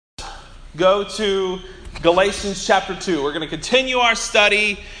go to Galatians chapter 2. We're going to continue our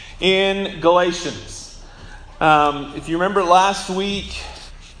study in Galatians. If you remember last week,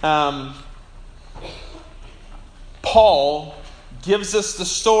 Paul gives us the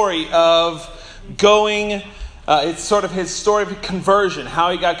story of going, it's sort of his story of conversion,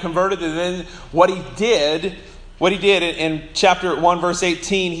 how he got converted, and then what he did in chapter 1, verse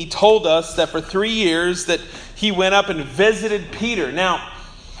 18. He told us that for 3 years that he went up and visited Peter. Now,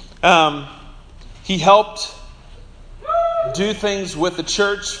 he helped do things with the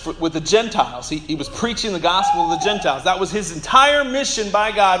church, with the Gentiles. He was preaching the gospel to the Gentiles. That was his entire mission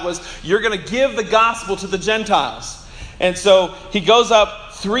by God, was you're going to give the gospel to the Gentiles. And so he goes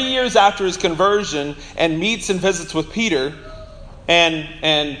up 3 years after his conversion and meets and visits with Peter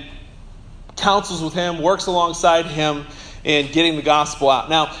and counsels with him, works alongside him in getting the gospel out.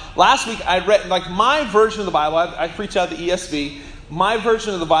 Now, last week I read, my version of the Bible, I preach out the ESV. My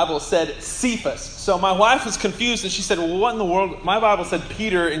version of the Bible said Cephas. So my wife was confused and she said, well, what in the world? My Bible said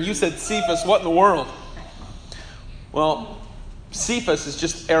Peter and you said Cephas. What in the world? Well, Cephas is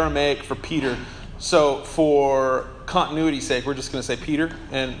just Aramaic for Peter. So for continuity's sake, we're just going to say Peter.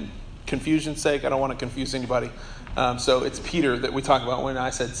 And confusion's sake, I don't want to confuse anybody. So it's Peter that we talk about when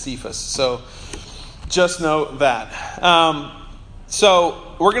I said Cephas. So just know that.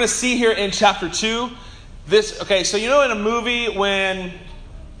 So we're going to see here in chapter 2. So you know in a movie when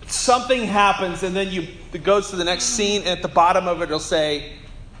something happens and then it goes to the next scene and at the bottom of it it'll say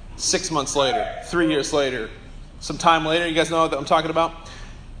 6 months later, 3 years later, some time later. You guys know what I'm talking about?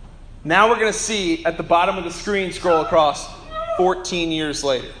 Now we're going to see at the bottom of the screen scroll across 14 years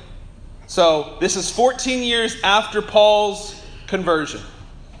later. So this is 14 years after Paul's conversion.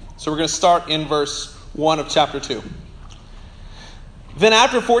 So we're going to start in verse 1 of chapter 2. Then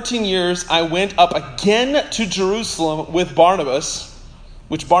after 14 years, I went up again to Jerusalem with Barnabas,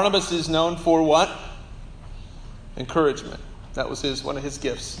 which Barnabas is known for what? Encouragement. That was one of his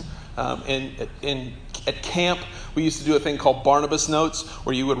gifts. At camp, we used to do a thing called Barnabas notes,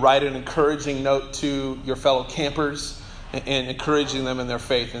 where you would write an encouraging note to your fellow campers and encouraging them in their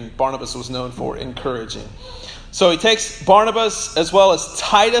faith. And Barnabas was known for encouraging. So he takes Barnabas as well as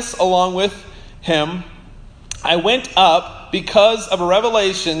Titus along with him. I went up because of a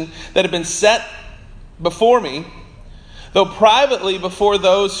revelation that had been set before me, though privately before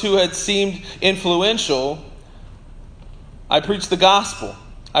those who had seemed influential. I preached the gospel.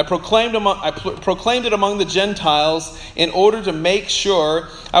 I proclaimed it among the Gentiles in order to make sure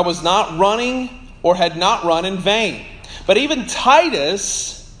I was not running or had not run in vain. But even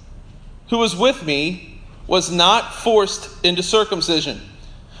Titus, who was with me, was not forced into circumcision,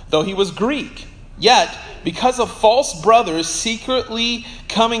 though he was Greek. Yet, because of false brothers secretly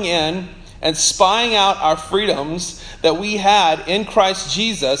coming in and spying out our freedoms that we had in Christ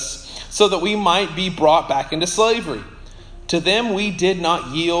Jesus, so that we might be brought back into slavery, to them we did not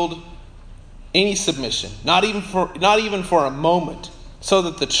yield any submission, not even for a moment, so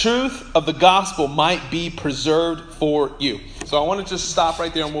that the truth of the gospel might be preserved for you. So I want to just stop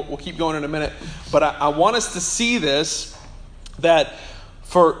right there, and we'll keep going in a minute. But I want us to see this, that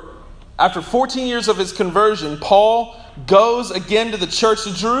after 14 years of his conversion, Paul goes again to the church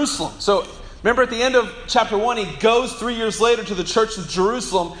of Jerusalem. So remember at the end of chapter 1, he goes 3 years later to the church of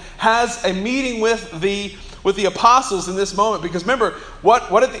Jerusalem, has a meeting with the apostles in this moment. Because remember,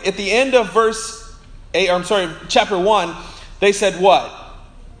 what at the end of chapter 1, they said what?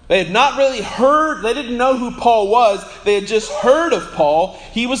 They had not really heard, they didn't know who Paul was. They had just heard of Paul.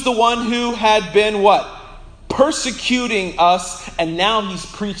 He was the one who had been what? Persecuting us, and now he's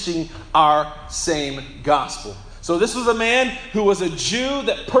preaching our same gospel. So this was a man who was a Jew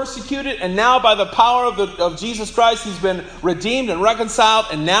that persecuted, and now by the power of Jesus Christ, he's been redeemed and reconciled,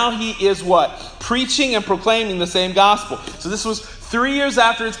 and now he is what? Preaching and proclaiming the same gospel. So this was 3 years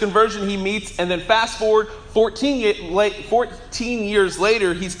after his conversion he meets, and then fast forward 14 years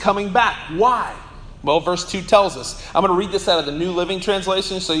later, he's coming back. Why? Well, verse 2 tells us. I'm going to read this out of the New Living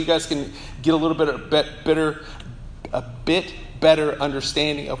Translation so you guys can get a bit better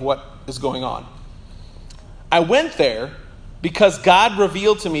understanding of what is going on. I went there because God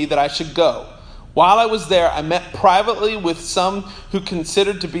revealed to me that I should go. While I was there, I met privately with some who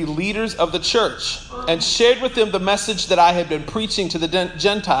considered to be leaders of the church and shared with them the message that I had been preaching to the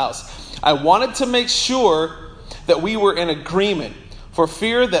Gentiles. I wanted to make sure that we were in agreement, for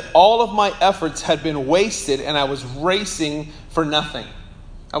fear that all of my efforts had been wasted and I was racing for nothing.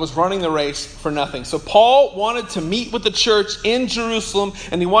 I was running the race for nothing. So Paul wanted to meet with the church in Jerusalem,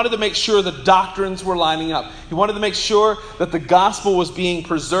 and he wanted to make sure the doctrines were lining up. He wanted to make sure that the gospel was being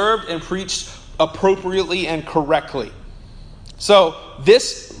preserved and preached appropriately and correctly. So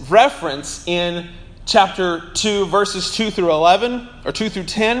this reference in chapter 2, verses 2 through 11, or 2 through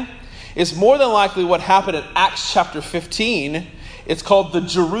 10, is more than likely what happened in Acts chapter 15. It's called the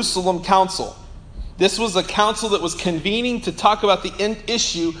Jerusalem Council. This was a council that was convening to talk about the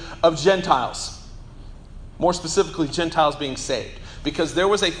issue of Gentiles. More specifically, Gentiles being saved. Because there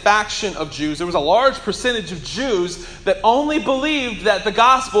was a faction of Jews, there was a large percentage of Jews that only believed that the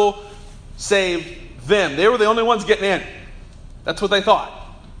gospel saved them. They were the only ones getting in. That's what they thought.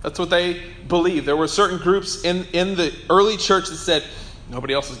 That's what they believed. There were certain groups in the early church that said,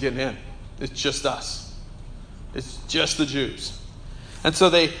 nobody else is getting in. It's just us. It's just the Jews. And so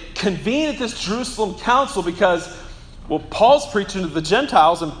they convened at this Jerusalem council because, well, Paul's preaching to the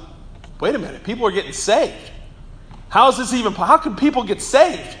Gentiles, and wait a minute, people are getting saved. How can people get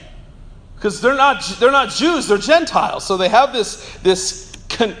saved? Because they're not Jews, they're Gentiles. So they have this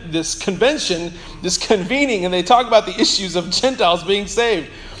convention, this convening, and they talk about the issues of Gentiles being saved.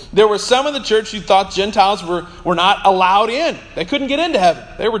 There were some in the church who thought Gentiles were not allowed in. They couldn't get into heaven.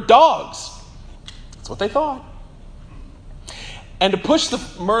 They were dogs. That's what they thought. And to push to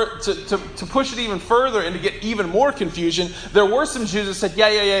push it even further and to get even more confusion, there were some Jews that said,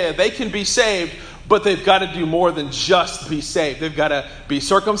 yeah, they can be saved, but they've got to do more than just be saved. They've got to be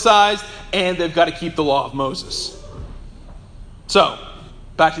circumcised, and they've got to keep the law of Moses. So,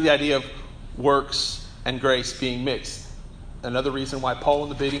 back to the idea of works and grace being mixed. Another reason why Paul in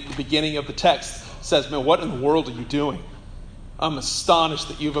the beginning of the text says, man, what in the world are you doing? I'm astonished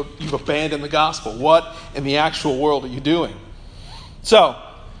that you've abandoned the gospel. What in the actual world are you doing? So,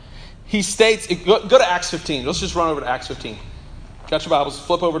 he states, go to Acts 15. Let's just run over to Acts 15. Got your Bibles,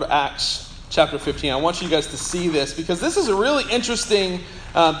 flip over to Acts chapter 15. I want you guys to see this because this is a really interesting,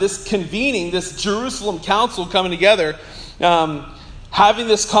 this convening, this Jerusalem council coming together, having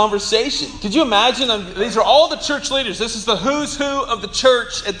this conversation. Could you imagine? These are all the church leaders. This is the who's who of the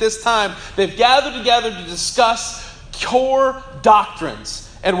church at this time. They've gathered together to discuss core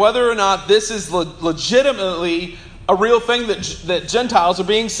doctrines and whether or not this is legitimately a real thing that Gentiles are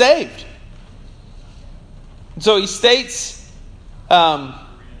being saved. So he states in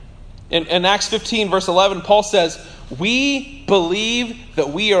Acts 15, verse 11, Paul says, we believe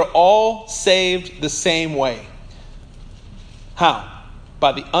that we are all saved the same way. How?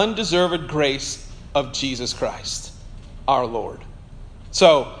 By the undeserved grace of Jesus Christ, our Lord.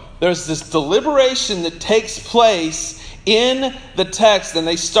 So there's this deliberation that takes place in the text, and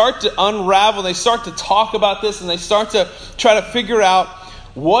they start to unravel, they start to talk about this, and they start to try to figure out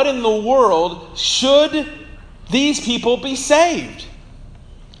what in the world should these people be saved.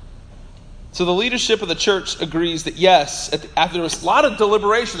 So the leadership of the church agrees that yes, after there's a lot of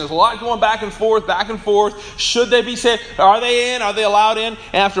deliberation, there's a lot going back and forth. Should they be saved? Are they in? Are they allowed in?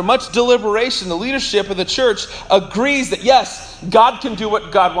 And after much deliberation, the leadership of the church agrees that yes, God can do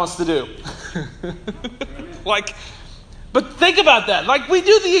what God wants to do. But think about that. We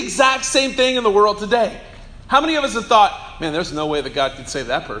do the exact same thing in the world today. How many of us have thought, man, there's no way that God could save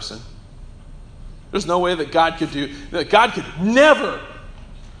that person. There's no way that God could never.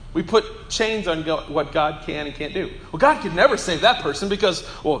 We put chains on what God can and can't do. Well, God could never save that person because,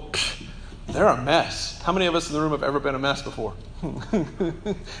 they're a mess. How many of us in the room have ever been a mess before?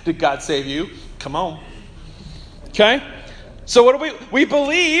 Did God save you? Come on. Okay? So what do we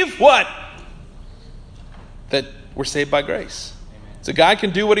believe? What? That we're saved by grace. So God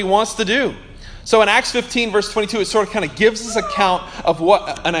can do what he wants to do. So in Acts 15, verse 22, it sort of kind of gives us an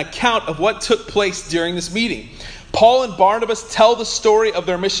account of what took place during this meeting. Paul and Barnabas tell the story of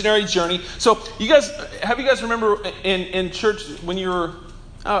their missionary journey. So you guys remember in church when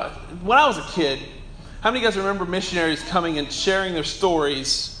I was a kid, how many of you guys remember missionaries coming and sharing their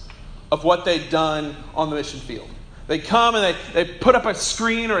stories of what they'd done on the mission field? They come and they put up a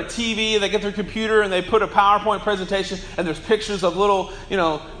screen or a TV, they get their computer and they put a PowerPoint presentation, and there's pictures of little,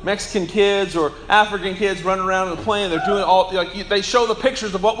 Mexican kids or African kids running around on the plane. They're doing they show the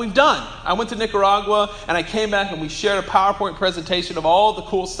pictures of what we've done. I went to Nicaragua and I came back and we shared a PowerPoint presentation of all the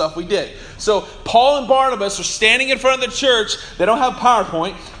cool stuff we did. So Paul and Barnabas are standing in front of the church. They don't have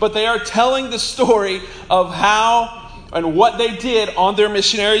PowerPoint, but they are telling the story of how and what they did on their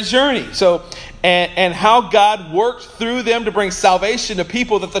missionary journey. So, and how God worked through them to bring salvation to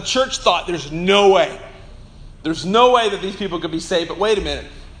people that the church thought there's no way. There's no way that these people could be saved. But wait a minute.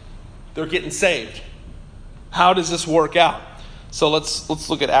 They're getting saved. How does this work out? So let's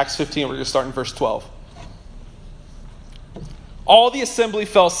look at Acts 15. We're going to start in verse 12. All the assembly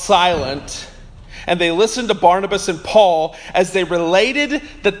fell silent And they listened to Barnabas and Paul as they related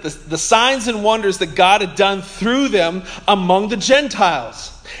that the signs and wonders that God had done through them among the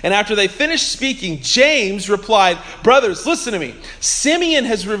Gentiles. And after they finished speaking, James replied, "Brothers, listen to me. Simeon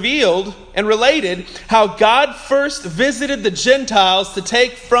has revealed and related how God first visited the Gentiles to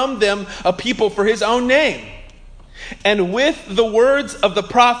take from them a people for his own name. And with the words of the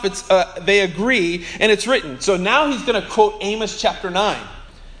prophets, they agree, and it's written." So now he's going to quote Amos chapter 9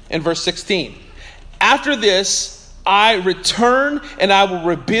 and verse 16. "After this, I return and I will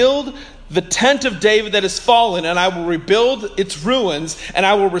rebuild the tent of David that has fallen, and I will rebuild its ruins, and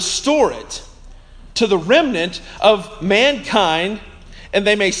I will restore it to the remnant of mankind, and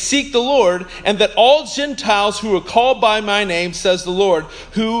they may seek the Lord, and that all Gentiles who are called by my name, says the Lord,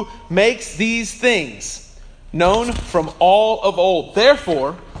 who makes these things known from all of old.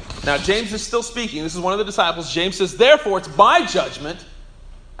 Therefore," now James is still speaking. This is one of the disciples. James says, "Therefore, it's my judgment,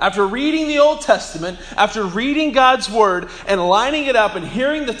 after reading the Old Testament, after reading God's word and lining it up and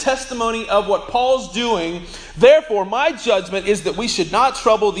hearing the testimony of what Paul's doing, therefore, my judgment is that we should not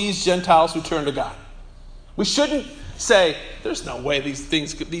trouble these Gentiles who turn to God." We shouldn't say, "There's no way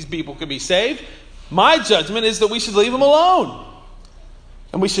these people could be saved." My judgment is that we should leave them alone.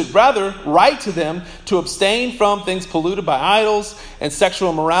 And we should rather write to them to abstain from things polluted by idols and sexual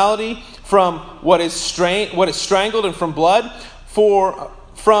immorality, from what is strangled, and from blood. For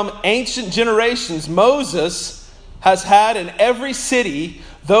from ancient generations Moses has had in every city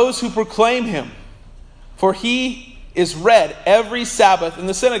those who proclaim him, for he is read every Sabbath in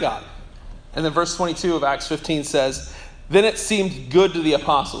the synagogue. And then verse 22 of Acts 15 says, "Then it seemed good to the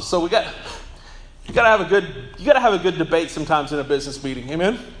apostles." So you gotta have a good debate sometimes in a business meeting.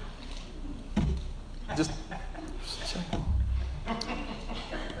 Amen? Just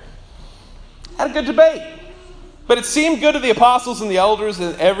had a good debate. "But it seemed good to the apostles and the elders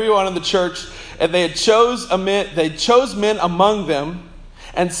and everyone in the church, and they chose men among them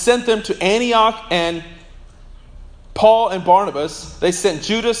and sent them to Antioch, and Paul and Barnabas. They sent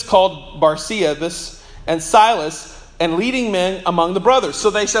Judas called Barsabbas and Silas, and leading men among the brothers." So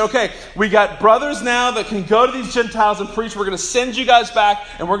they said, okay, we got brothers now that can go to these Gentiles and preach. We're going to send you guys back,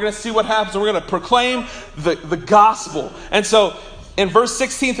 and we're going to see what happens. And we're going to proclaim the gospel. And so in verse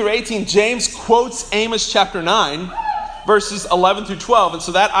 16 through 18, James quotes Amos chapter 9, verses 11 through 12. And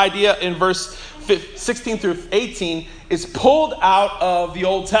so that idea in verse 16 through 18 is pulled out of the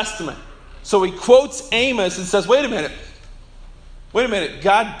Old Testament. So he quotes Amos and says, wait a minute.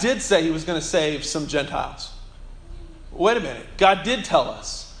 God did say he was going to save some Gentiles. Wait a minute. God did tell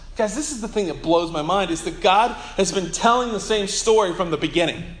us. Guys, this is the thing that blows my mind, is that God has been telling the same story from the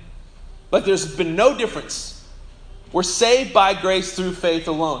beginning. Like there's been no difference. We're saved by grace through faith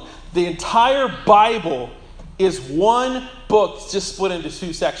alone. The entire Bible is one book just split into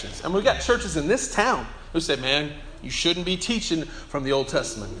two sections. And we've got churches in this town who say, man, you shouldn't be teaching from the Old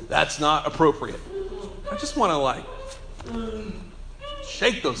Testament. That's not appropriate. I just want to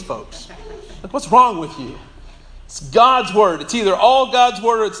shake those folks. Like, what's wrong with you? It's God's word. It's either all God's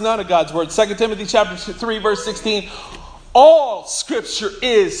word or it's none of God's word. 2 Timothy chapter 3, verse 16. All scripture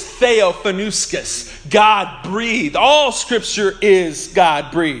is theophaneuskus, God breathed. All scripture is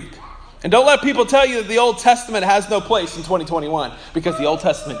God breathed. And don't let people tell you that the Old Testament has no place in 2021, because the Old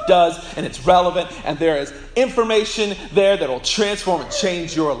Testament does, and it's relevant, and there is information there that will transform and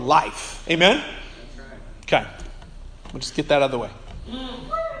change your life. Amen? Okay. We'll just get that out of the way.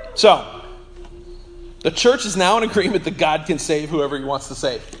 So, the church is now in agreement that God can save whoever he wants to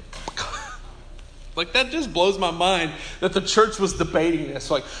save. Like, that just blows my mind that the church was debating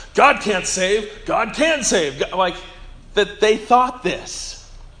this. Like, God can't save. God can save. Like, that they thought this.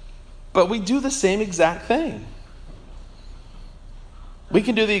 But we do the same exact thing. We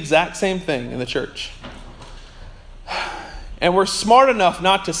can do the exact same thing in the church. And we're smart enough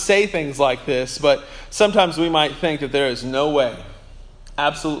not to say things like this, but sometimes we might think that there is no way,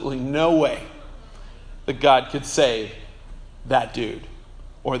 absolutely no way, that God could save that dude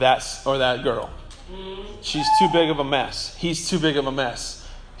or that girl. She's too big of a mess. He's too big of a mess.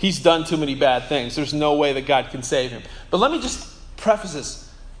 He's done too many bad things. There's no way that God can save him. But let me just preface this.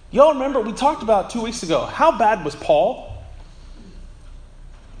 Y'all remember, we talked about 2 weeks ago, how bad was Paul?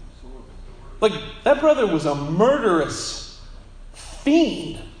 Like, that brother was a murderous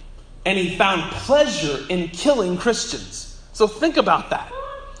fiend, and he found pleasure in killing Christians. So think about that.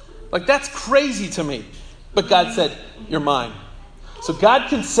 Like, that's crazy to me. But God said, you're mine. So God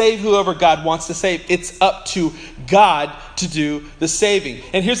can save whoever God wants to save. It's up to God to do the saving.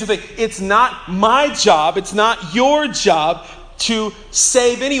 And here's the thing. It's not my job. It's not your job to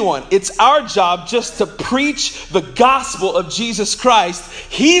save anyone. It's our job just to preach the gospel of Jesus Christ.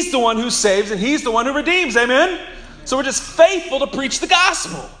 He's the one who saves and he's the one who redeems. Amen? So we're just faithful to preach the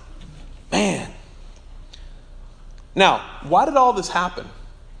gospel. Man. Now, why did all this happen?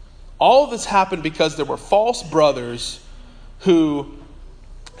 All of this happened because there were false brothers who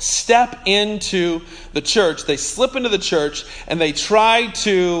step into the church. They slip into the church and they try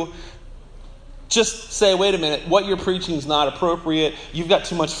to just say, wait a minute, what you're preaching is not appropriate. You've got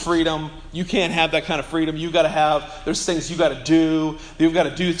too much freedom. You can't have that kind of freedom. There's things you got to do. You've got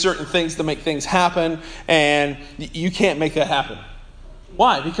to do certain things to make things happen. And you can't make that happen.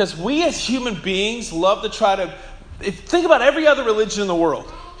 Why? Because we as human beings love to think about every other religion in the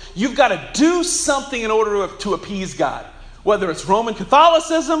world. You've got to do something in order to appease God. Whether it's Roman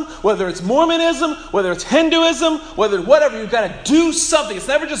Catholicism, whether it's Mormonism, whether it's Hinduism, whatever, you've got to do something. It's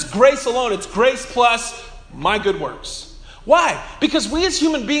never just grace alone. It's grace plus my good works. Why? Because we as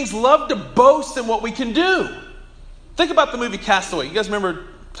human beings love to boast in what we can do. Think about the movie Castaway. You guys remember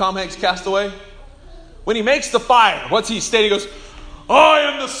Tom Hanks' Castaway? When he makes the fire, what's he say? He goes, I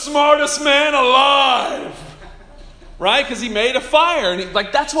am the smartest man alive. Right? Because he made a fire. And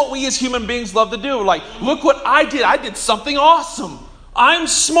that's what we as human beings love to do. Like, look what I did. I did something awesome. I'm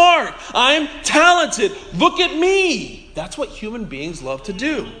smart. I'm talented. Look at me. That's what human beings love to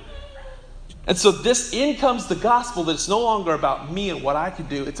do. And so in comes the gospel that it's no longer about me and what I can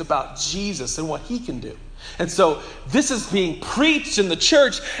do. It's about Jesus and what he can do. And so this is being preached in the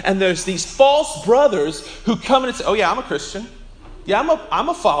church. And there's these false brothers who come in and say, oh yeah, I'm a Christian. Yeah, I'm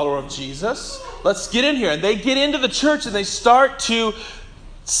a follower of Jesus. Let's get in here. And they get into the church and they start to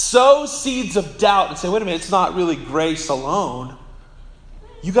sow seeds of doubt and say, wait a minute, it's not really grace alone.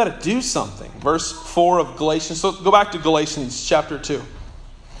 You got to do something. Verse 4 of Galatians. So go back to Galatians chapter 2.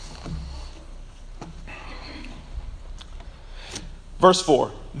 Verse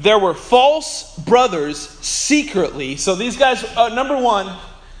 4. There were false brothers secretly. So these guys, number one,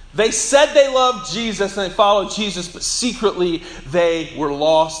 they said they loved Jesus and they followed Jesus, but secretly they were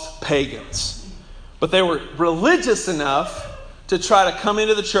lost pagans. But they were religious enough to try to come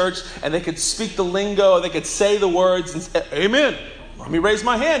into the church and they could speak the lingo, they could say the words and say, amen. Let me raise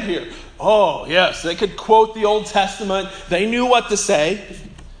my hand here. Oh, yes. They could quote the Old Testament. They knew what to say.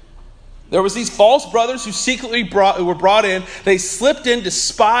 There was these false brothers who secretly were brought in. They slipped in to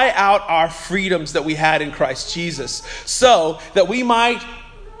spy out our freedoms that we had in Christ Jesus so that we might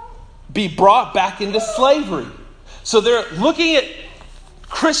be brought back into slavery. So they're looking at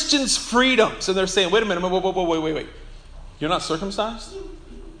Christians' freedoms and they're saying, wait a minute, wait. You're not circumcised?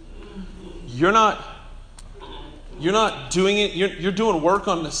 You're not doing it. You're doing work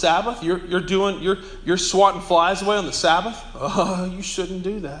on the Sabbath. You're swatting flies away on the Sabbath. Oh, you shouldn't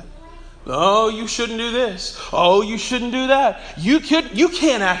do that. Oh, you shouldn't do this. Oh, you shouldn't do that. You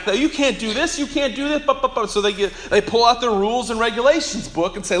can't act that. You can't do this. You can't do this. So they pull out their rules and regulations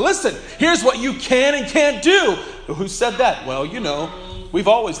book and say, listen, here's what you can and can't do. Who said that? Well, we've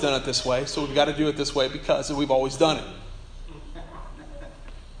always done it this way, so we've got to do it this way because we've always done it.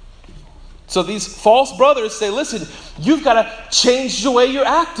 So these false brothers say, listen, you've got to change the way you're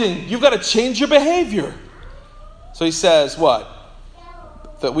acting. You've got to change your behavior. So he says, what?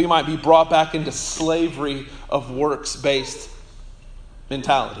 That we might be brought back into slavery of works-based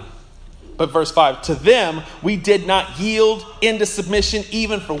mentality. But verse 5, to them we did not yield into submission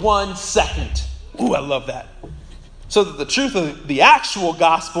even for 1 second. Ooh, I love that. So that the truth of the actual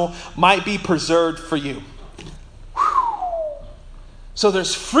gospel might be preserved for you. So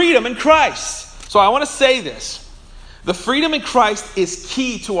there's freedom in Christ. So I want to say this. The freedom in Christ is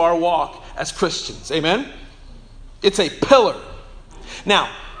key to our walk as Christians. Amen? It's a pillar.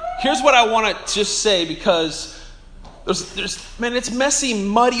 Now, here's what I want to just say because it's messy,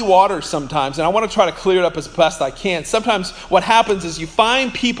 muddy water sometimes, and I want to try to clear it up as best I can. Sometimes what happens is you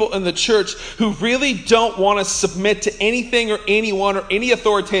find people in the church who really don't want to submit to anything or anyone or any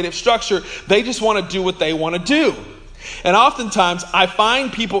authoritative structure. They just want to do what they want to do. And oftentimes I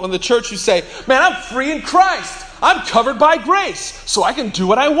find people in the church who say, man, I'm free in Christ. I'm covered by grace, so I can do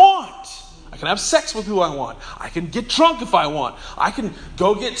what I want. I can have sex with who I want. I can get drunk if I want. I can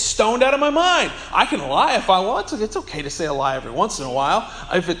go get stoned out of my mind. I can lie if I want to. It's okay to say a lie every once in a while.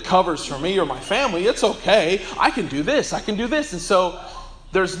 If it covers for me or my family, it's okay. I can do this. I can do this. And so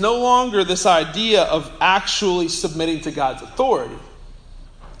there's no longer this idea of actually submitting to God's authority.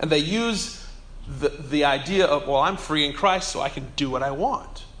 And they use the idea of, well, I'm free in Christ, so I can do what I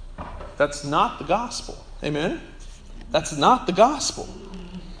want. That's not the gospel. Amen? That's not the gospel.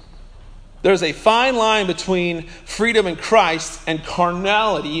 There's a fine line between freedom in Christ and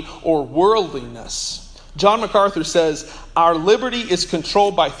carnality or worldliness. John MacArthur says, our liberty is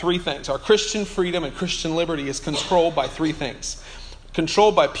controlled by three things. Our Christian freedom and Christian liberty is controlled by three things.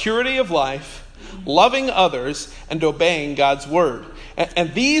 Controlled by purity of life, loving others, and obeying God's word.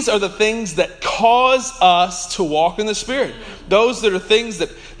 And these are the things that cause us to walk in the Spirit. Those that are things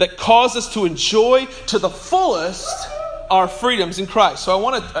that cause us to enjoy to the fullest our freedoms in Christ. So I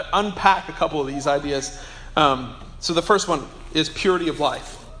want to unpack a couple of these ideas. So the first one is purity of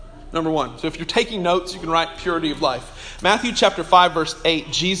life. Number one. So if you're taking notes, you can write purity of life. Matthew chapter 5, verse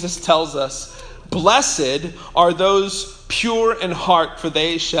 8, Jesus tells us, "Blessed are those pure in heart, for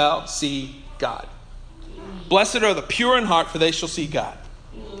they shall see God." Blessed are the pure in heart, for they shall see God.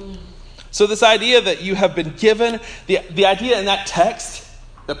 So this idea that you have been given, the idea in that text,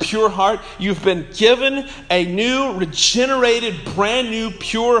 the pure heart, you've been given a new, regenerated, brand new,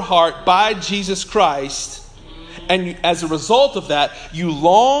 pure heart by Jesus Christ. And as a result of that, you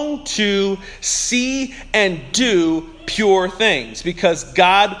long to see and do pure things because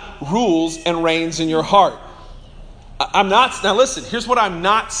God rules and reigns in your heart. Now listen, here's what I'm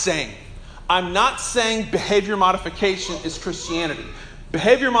not saying. I'm not saying behavior modification is Christianity.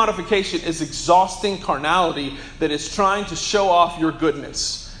 Behavior modification is exhausting carnality that is trying to show off your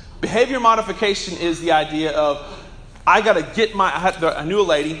goodness. Behavior modification is the idea of, I knew a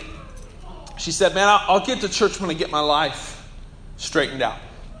lady. She said, man, I'll get to church when I get my life straightened out.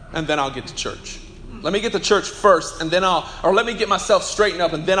 And then I'll get to church. Let me get to church first, and then let me get myself straightened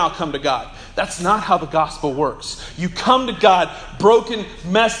up, and then I'll come to God. That's not how the gospel works. You come to God broken,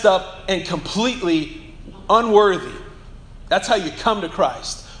 messed up, and completely unworthy. That's how you come to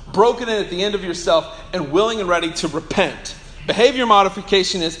Christ. Broken and at the end of yourself and willing and ready to repent. Behavior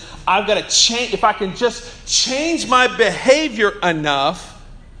modification is, I've got to change. If I can just change my behavior enough,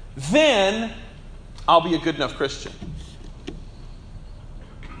 then I'll be a good enough Christian.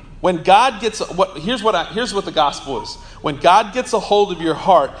 When God gets here's what the gospel is. When God gets a hold of your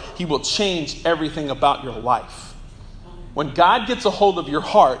heart, He will change everything about your life. When God gets a hold of your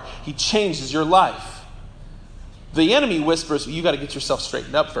heart, He changes your life. The enemy whispers, you got to get yourself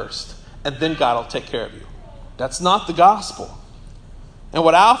straightened up first, and then God will take care of you. That's not the gospel. And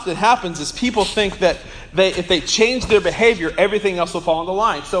what often happens is people think that if they change their behavior, everything else will fall into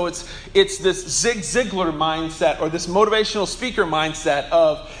line. So it's this Zig Ziglar mindset or this motivational speaker mindset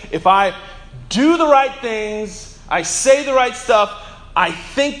of, if I do the right things, I say the right stuff, I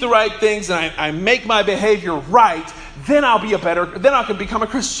think the right things, and I make my behavior right, then I can become a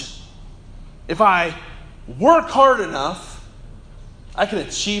Christian. If I work hard enough, I can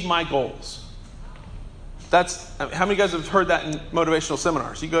achieve my goals. How many of you guys have heard that in motivational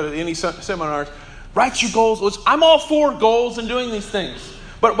seminars? You go to any seminars, write your goals. Which I'm all for goals and doing these things.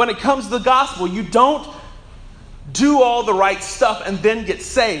 But when it comes to the gospel, you don't do all the right stuff and then get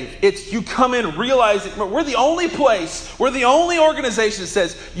saved. It's you come in realizing we're the only organization that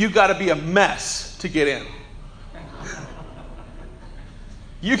says you've got to be a mess to get in.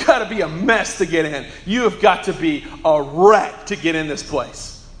 You got to be a mess to get in. You have got to be a wreck to get in this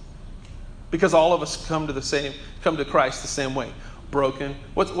place. Because all of us come to Christ the same way. Broken.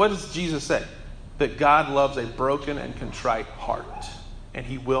 What does Jesus say? That God loves a broken and contrite heart. And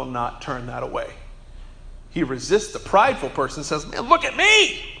He will not turn that away. He resists the prideful person and says, man, look at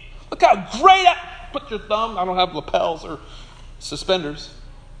me. Look how great put your thumb. I don't have lapels or suspenders.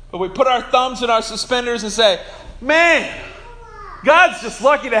 But we put our thumbs in our suspenders and say, man, God's just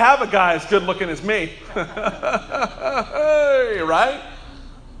lucky to have a guy as good looking as me. Right?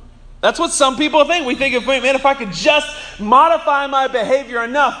 That's what some people think. We think, if I could just modify my behavior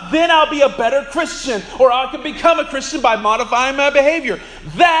enough, then I'll be a better Christian. Or I can become a Christian by modifying my behavior.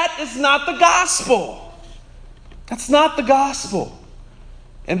 That is not the gospel. That's not the gospel.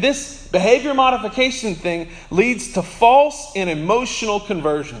 And this behavior modification thing leads to false and emotional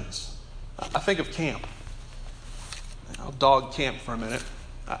conversions. I think of camp. I'll dog camp for a minute.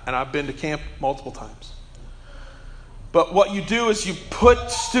 And I've been to camp multiple times. But what you do is you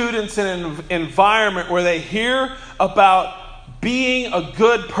put students in an environment where they hear about being a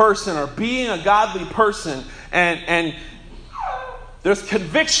good person or being a godly person, and there's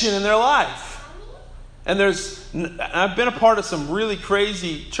conviction in their life. And I've been a part of some really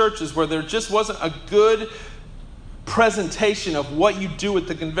crazy churches where there just wasn't a good presentation of what you do with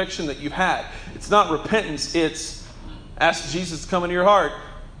the conviction that you've had. It's not repentance, it's ask Jesus to come into your heart.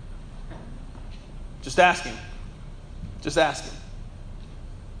 Just ask Him. Just ask Him.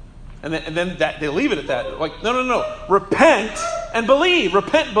 And then they leave it at that. Like, no. Repent and believe.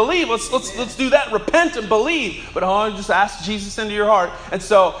 Repent and believe. Let's do that. Repent and believe. But just ask Jesus into your heart. And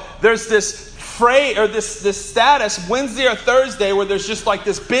so there's this phrase or this status Wednesday or Thursday where there's just like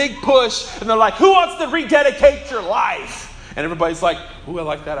this big push, and they're like, who wants to rededicate your life? And everybody's like, ooh, I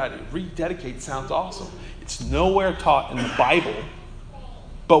like that idea. Rededicate sounds awesome. It's nowhere taught in the Bible.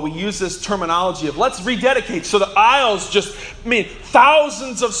 But we use this terminology of let's rededicate. So the aisles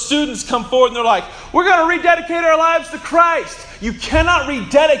thousands of students come forward and they're like, we're going to rededicate our lives to Christ. You cannot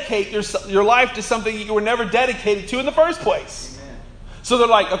rededicate your life to something you were never dedicated to in the first place. So they're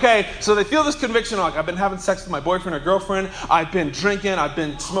like, okay, so they feel this conviction, like I've been having sex with my boyfriend or girlfriend, I've been drinking, I've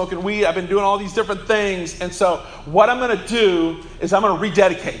been smoking weed, I've been doing all these different things. And so what I'm going to do is I'm going to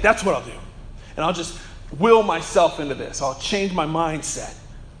rededicate. That's what I'll do. And I'll just will myself into this. I'll change my mindset.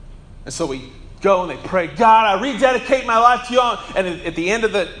 And so we go and they pray, God, I rededicate my life to you. And at the end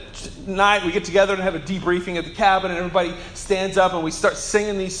of the night, we get together and have a debriefing at the cabin, and everybody stands up and we start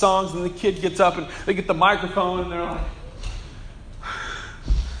singing these songs, and the kid gets up and they get the microphone and they're like,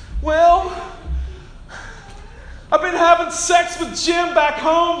 well, I've been having sex with Jim back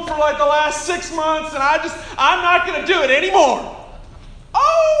home for like the last 6 months, and I'm not going to do it anymore.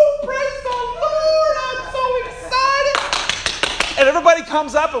 Oh, praise the Lord, I'm so excited. And everybody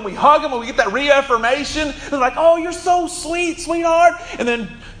comes up and we hug them and we get that reaffirmation. They're like, oh, you're so sweet, sweetheart. And then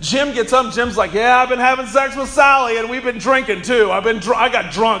Jim gets up. Jim's like, yeah, I've been having sex with Sally and we've been drinking too. I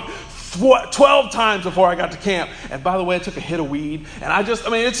got drunk 12 times before I got to camp. And by the way, I took a hit of weed. And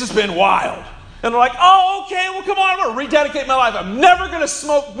it's just been wild. And they're like, oh, okay, well, come on, I'm going to rededicate my life. I'm never going to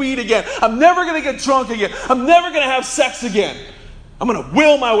smoke weed again. I'm never going to get drunk again. I'm never going to have sex again. I'm going to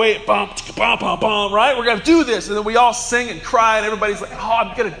will my way, right? We're going to do this. And then we all sing and cry, and everybody's like, oh,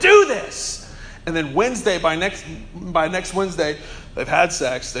 I'm going to do this. And then by next Wednesday, they've had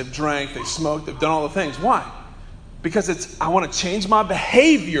sex, they've drank, they've smoked, they've done all the things. Why? Because I want to change my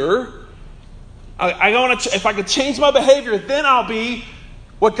behavior. If I could change my behavior, then I'll be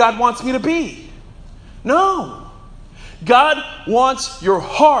what God wants me to be. No. God wants your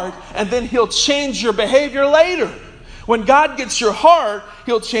heart, and then He'll change your behavior later. When God gets your heart,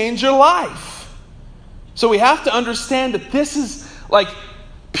 He'll change your life. So we have to understand that this is like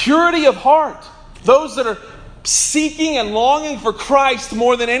purity of heart. Those that are seeking and longing for Christ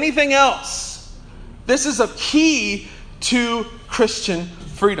more than anything else. This is a key to Christian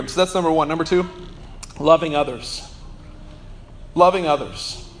freedom. So that's number one. Number two, loving others. Loving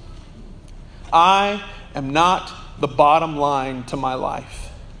others. I am not the bottom line to my life.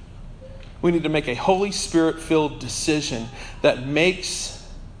 We need to make a Holy Spirit-filled decision that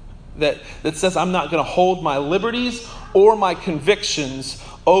says I'm not going to hold my liberties or my convictions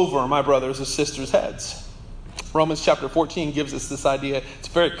over my brothers and sisters' heads. Romans chapter 14 gives us this idea. It's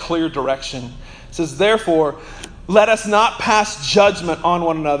a very clear direction. It says, therefore, let us not pass judgment on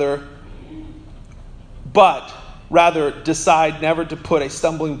one another, but rather decide never to put a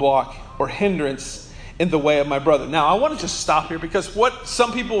stumbling block or hindrance in the way of my brother. Now, I want to just stop here, because what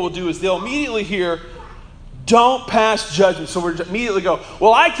some people will do is they'll immediately hear, don't pass judgment. So we immediately go,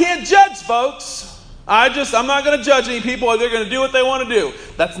 well, I can't judge, folks. I'm not going to judge any people. They're going to do what they want to do.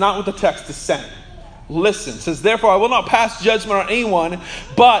 That's not what the text is saying. Listen, it says, therefore, I will not pass judgment on anyone,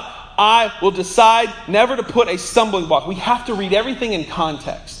 but I will decide never to put a stumbling block. We have to read everything in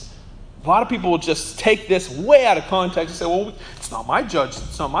context. A lot of people will just take this way out of context and say, well, it's not my job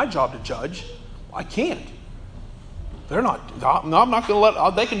to judge. I can't. I'm not going to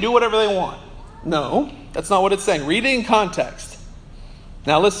let, they can do whatever they want. No, that's not what it's saying. Read it in context.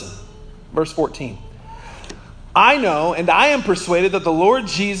 Now listen, verse 14. I know and I am persuaded that the Lord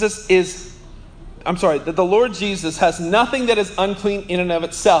Jesus has nothing that is unclean in and of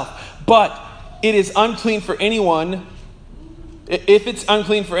itself, but it is unclean for anyone. If it's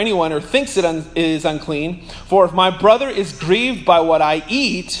unclean for anyone or thinks it is unclean, for if my brother is grieved by what I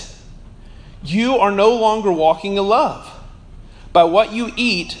eat, you are no longer walking in love. By what you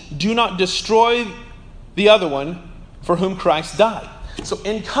eat, do not destroy the other one for whom Christ died. So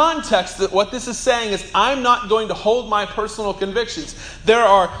in context, what this is saying is I'm not going to hold my personal convictions.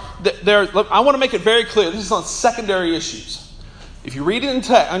 I want to make it very clear. This is on secondary issues. If you read it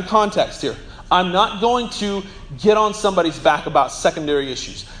in context here, I'm not going to get on somebody's back about secondary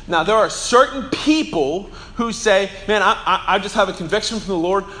issues. Now, there are certain people who say, man, I just have a conviction from the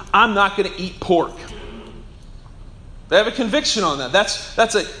Lord. I'm not going to eat pork. They have a conviction on that.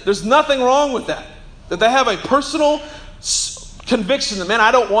 There's nothing wrong with that. That they have a personal conviction that, man,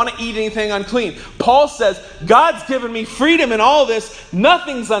 I don't want to eat anything unclean. Paul says, God's given me freedom in all this.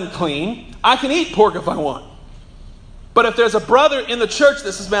 Nothing's unclean. I can eat pork if I want. But if there's a brother in the church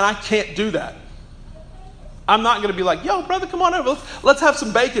that says, man, I can't do that. I'm not going to be like, yo, brother, come on over. Let's have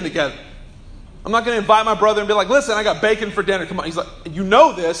some bacon together. I'm not going to invite my brother and be like, listen, I got bacon for dinner. Come on. He's like, you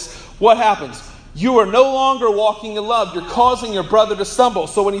know this. What happens? You are no longer walking in love. You're causing your brother to stumble.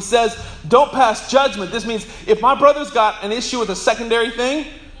 So when he says, don't pass judgment, this means if my brother's got an issue with a secondary thing,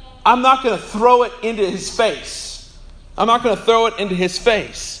 I'm not going to throw it into his face. I'm not going to throw it into his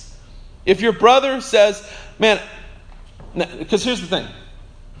face. If your brother says, man, because here's the thing.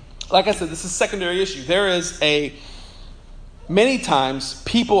 Like I said, this is a secondary issue. Many times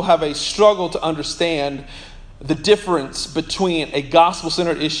people have a struggle to understand the difference between a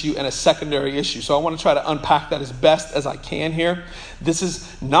gospel-centered issue and a secondary issue. So I want to try to unpack that as best as I can here. This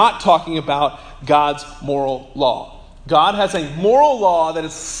is not talking about God's moral law. God has a moral law that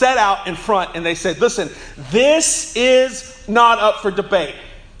is set out in front, and they say, listen, this is not up for debate.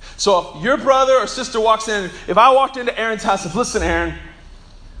 So if your brother or sister walks in, if I walked into Aaron's house and said, listen, Aaron,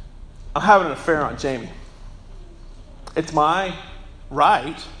 I'm having an affair on Jamie. It's my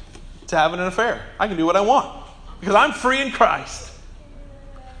right to have an affair. I can do what I want because I'm free in Christ.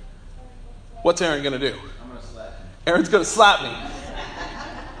 What's Aaron going to do? I'm going to slap him. Aaron's going to slap me.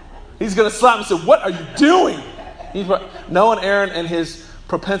 He's going to slap me and say, what are you doing? Knowing Aaron and his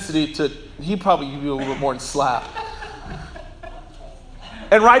propensity to, he probably would do a little bit more than slap.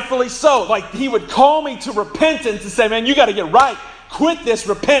 And rightfully so. Like he would call me to repentance and say, man, you got to get right. Quit this,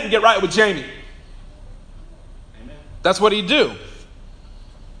 repent, and get right with Jamie. Amen. That's what he'd do.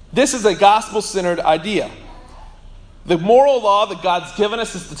 This is a gospel-centered idea. The moral law that God's given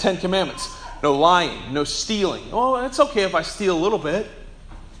us is the 10 Commandments. No lying, no stealing. Oh, it's okay if I steal a little bit.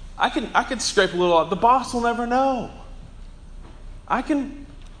 I can scrape a little off. The boss will never know. I can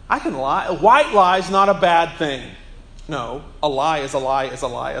lie. A white lie is not a bad thing. No, a lie is a lie is a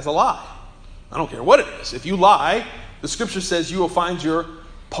lie is a lie. I don't care what it is. If you lie, the scripture says you will find your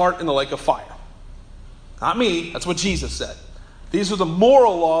part in the lake of fire. Not me. That's what Jesus said. These are the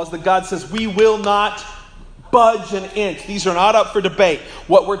moral laws that God says we will not budge an inch. These are not up for debate.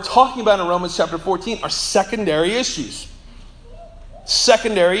 What we're talking about in Romans chapter 14 are secondary issues.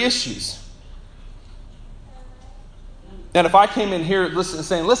 Secondary issues. And if I came in here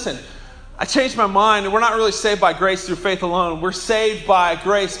saying, listen, I changed my mind and we're not really saved by grace through faith alone. We're saved by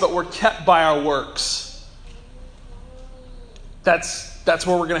grace, but we're kept by our works. That's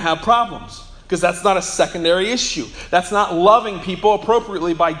where we're going to have problems. Because that's not a secondary issue. That's not loving people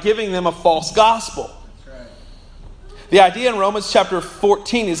appropriately by giving them a false gospel. That's right. The idea in Romans chapter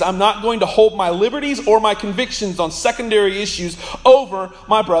 14 is I'm not going to hold my liberties or my convictions on secondary issues over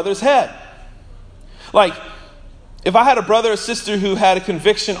my brother's head. Like, if I had a brother or sister who had a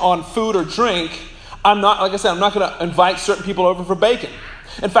conviction on food or drink, I'm not going to invite certain people over for bacon.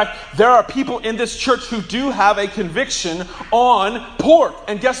 In fact, there are people in this church who do have a conviction on pork.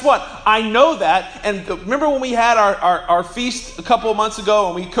 And guess what? I know that. And remember when we had our feast a couple of months ago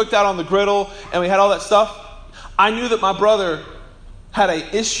and we cooked out on the griddle and we had all that stuff? I knew that my brother had an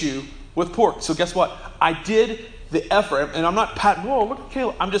issue with pork. So guess what? I did the effort. And I'm not patting, whoa, look at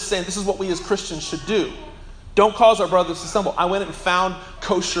Caleb. I'm just saying this is what we as Christians should do. Don't cause our brothers to stumble. I went and found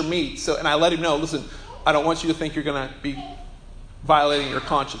kosher meat. And I let him know, listen, I don't want you to think you're going to be violating your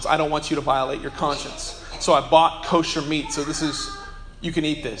conscience. I don't want you to violate your conscience. So I bought kosher meat. So you can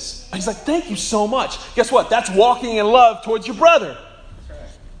eat this. And he's like, thank you so much. Guess what? That's walking in love towards your brother. That's right.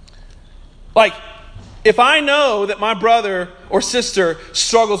 Like, if I know that my brother or sister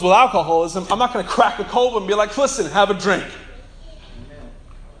struggles with alcoholism, I'm not going to crack a cold and be like, listen, have a drink. Amen.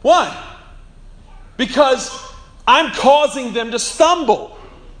 Why? Because I'm causing them to stumble.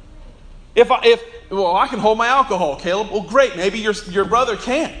 I can hold my alcohol, Caleb. Well, great. Maybe your brother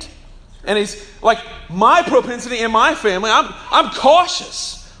can't. And he's like, my propensity in my family, I'm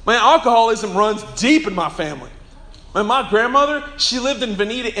cautious. My alcoholism runs deep in my family. My grandmother, she lived in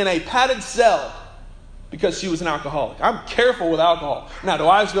Veneta in a padded cell because she was an alcoholic. I'm careful with alcohol. Now, do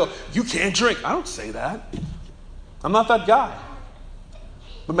I always go, you can't drink? I don't say that. I'm not that guy.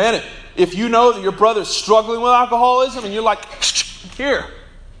 But man, if you know that your brother's struggling with alcoholism and you're like, here,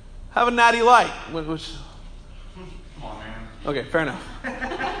 have a natty light. Which, Come on, man. okay, fair enough.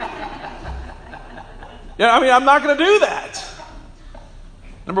 Yeah, I mean, I'm not going to do that.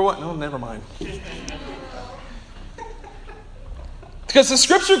 Number one, no, never mind. Because the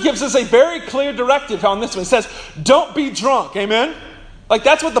scripture gives us a very clear directive on this one. It says, don't be drunk. Amen? Like,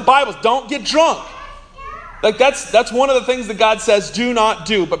 that's what the Bible's, don't get drunk. Like, that's one of the things that God says do not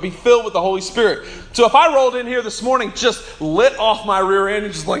do, but be filled with the Holy Spirit. So if I rolled in here this morning, just lit off my rear end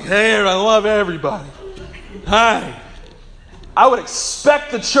and just like, hey, I love everybody. Hi. I would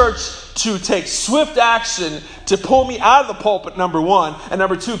expect the church to take swift action to pull me out of the pulpit, number one, and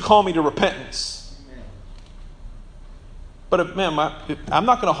number two, call me to repentance. But I'm not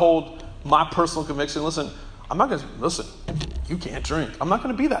going to hold my personal conviction. Listen, you can't drink. I'm not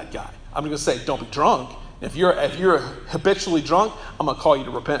going to be that guy. I'm going to say, don't be drunk. If you're habitually drunk, I'm going to call you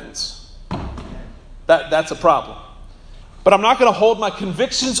to repentance. That's a problem. But I'm not going to hold my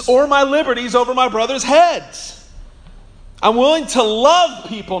convictions or my liberties over my brother's heads. I'm willing to love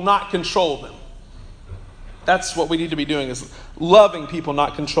people, not control them. That's what we need to be doing, is loving people,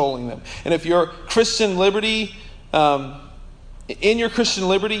 not controlling them. And if your Christian liberty, in your Christian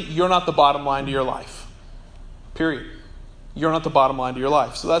liberty, you're not the bottom line to your life. Period. You're not the bottom line to your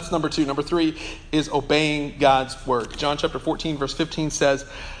life. So that's number 2. Number 3 is obeying God's word. John chapter 14, verse 15 says,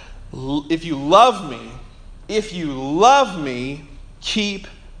 if you love me, keep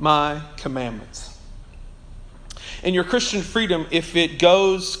my commandments. In your Christian freedom, if it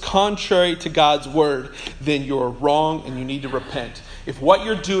goes contrary to God's word, then you're wrong and you need to repent. If what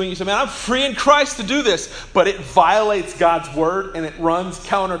you're doing, you say, man, I'm free in Christ to do this, but it violates God's word and it runs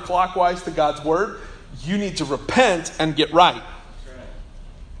counterclockwise to God's word, you need to repent and get right.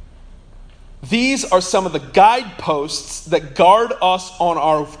 These are some of the guideposts that guard us on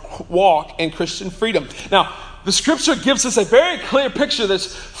our walk in Christian freedom. Now, the scripture gives us a very clear picture of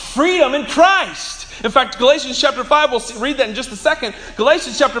this freedom in Christ. In fact, Galatians chapter 5, we'll read that in just a second.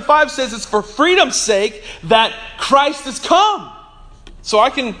 Galatians chapter 5 says it's for freedom's sake that Christ has come. So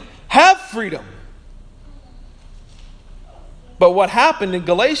I can have freedom. But what happened in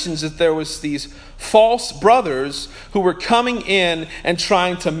Galatians is there was these false brothers who were coming in and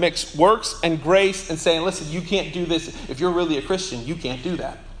trying to mix works and grace and saying, listen, you can't do this. If you're really a Christian, you can't do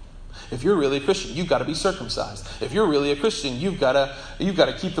that. If you're really a Christian, you've got to be circumcised. If you're really a Christian, you've got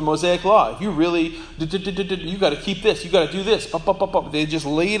to keep the Mosaic law. If you really, you've got to keep this. You've got to do this. They just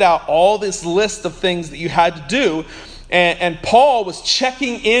laid out all this list of things that you had to do. And Paul was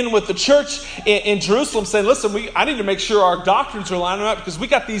checking in with the church in Jerusalem saying, listen, I need to make sure our doctrines are lining up because we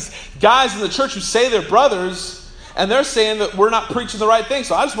got these guys in the church who say they're brothers and they're saying that we're not preaching the right thing.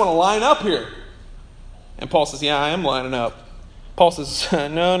 So I just want to line up here. And Paul says, yeah, I am lining up. Paul says,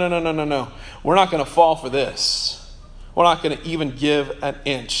 no. We're not going to fall for this. We're not going to even give an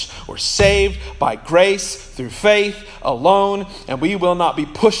inch. We're saved by grace through faith alone, and we will not be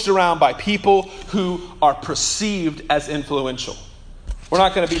pushed around by people who are perceived as influential. We're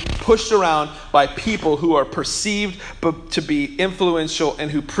not going to be pushed around by people who are perceived to be influential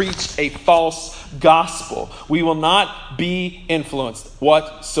and who preach a false gospel. We will not be influenced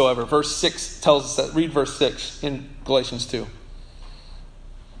whatsoever. Verse 6 tells us that. Read verse 6 in Galatians 2.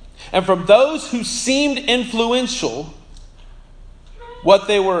 And from those who seemed influential, what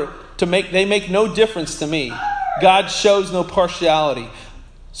they were to make, they make no difference to me. God shows no partiality.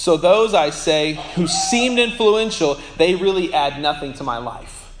 So those, I say, who seemed influential, they really add nothing to my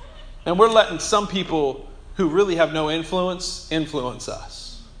life. And we're letting some people who really have no influence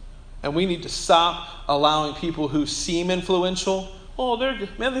us. And we need to stop allowing people who seem influential. Oh,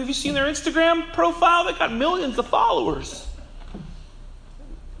 man, have you seen their Instagram profile? They got millions of followers.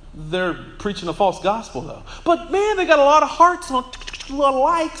 They're preaching a false gospel, though. But, man, they got a lot of hearts and a lot of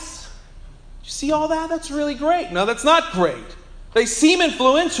likes. You see all that? That's really great. No, that's not great. They seem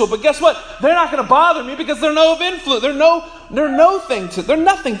influential, but guess what? They're not going to bother me because they're no influence. They're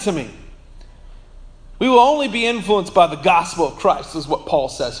nothing to me. We will only be influenced by the gospel of Christ, is what Paul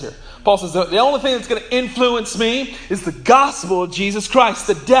says here. Paul says the only thing that's going to influence me is the gospel of Jesus Christ.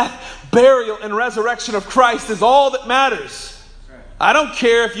 The death, burial, and resurrection of Christ is all that matters. I don't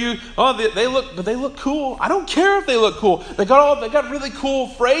care if they look cool. I don't care if they look cool. They got really cool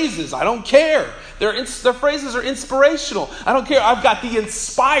phrases. I don't care. Their phrases are inspirational. I don't care. I've got the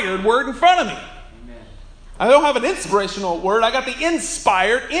inspired word in front of me. Amen. I don't have an inspirational word. I got the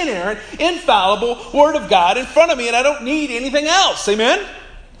inspired, inerrant, infallible word of God in front of me, and I don't need anything else. Amen?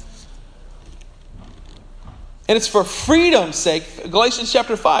 And it's for freedom's sake. Galatians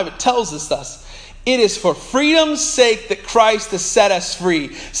chapter 5, it tells us thus. It is for freedom's sake that Christ has set us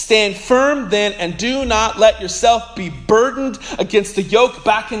free. Stand firm then, and do not let yourself be burdened against the yoke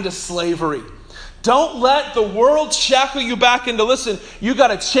back into slavery. Don't let the world shackle you back into, listen, you got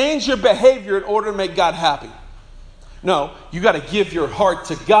to change your behavior in order to make God happy. No, you got to give your heart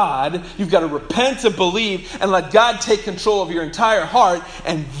to God. You've got to repent and believe and let God take control of your entire heart,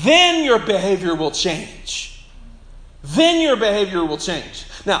 and then your behavior will change. Then your behavior will change.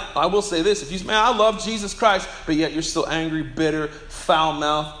 Now, I will say this. If you say, man, I love Jesus Christ, but yet you're still angry, bitter,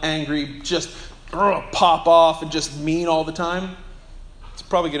 foul-mouthed, angry, just pop off and just mean all the time, it's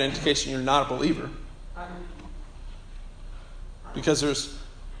probably a good indication you're not a believer. Because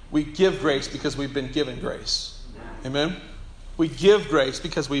we give grace because we've been given grace. Amen? We give grace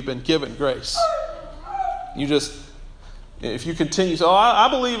because we've been given grace. If you continue, so I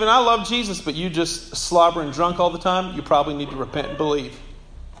believe and I love Jesus, but you just slobber and drunk all the time, you probably need to repent and believe.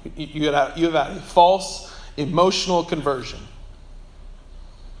 You have a false emotional conversion.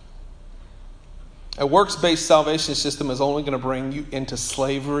 A works-based salvation system is only going to bring you into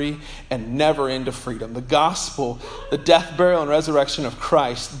slavery and never into freedom. The gospel, the death, burial, and resurrection of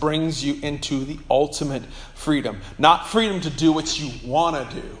Christ brings you into the ultimate freedom. Not freedom to do what you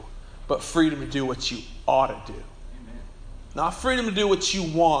want to do, but freedom to do what you ought to do. Not freedom to do what you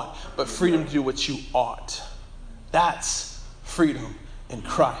want, but freedom to do what you ought. That's freedom in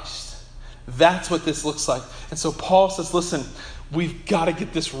Christ. That's what this looks like. And so Paul says, listen, we've got to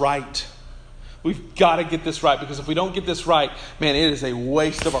get this right. We've got to get this right, because if we don't get this right, man, it is a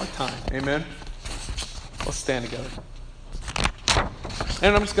waste of our time. Amen? Let's stand together.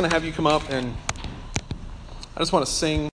 And I'm just going to have you come up, and I just want to sing.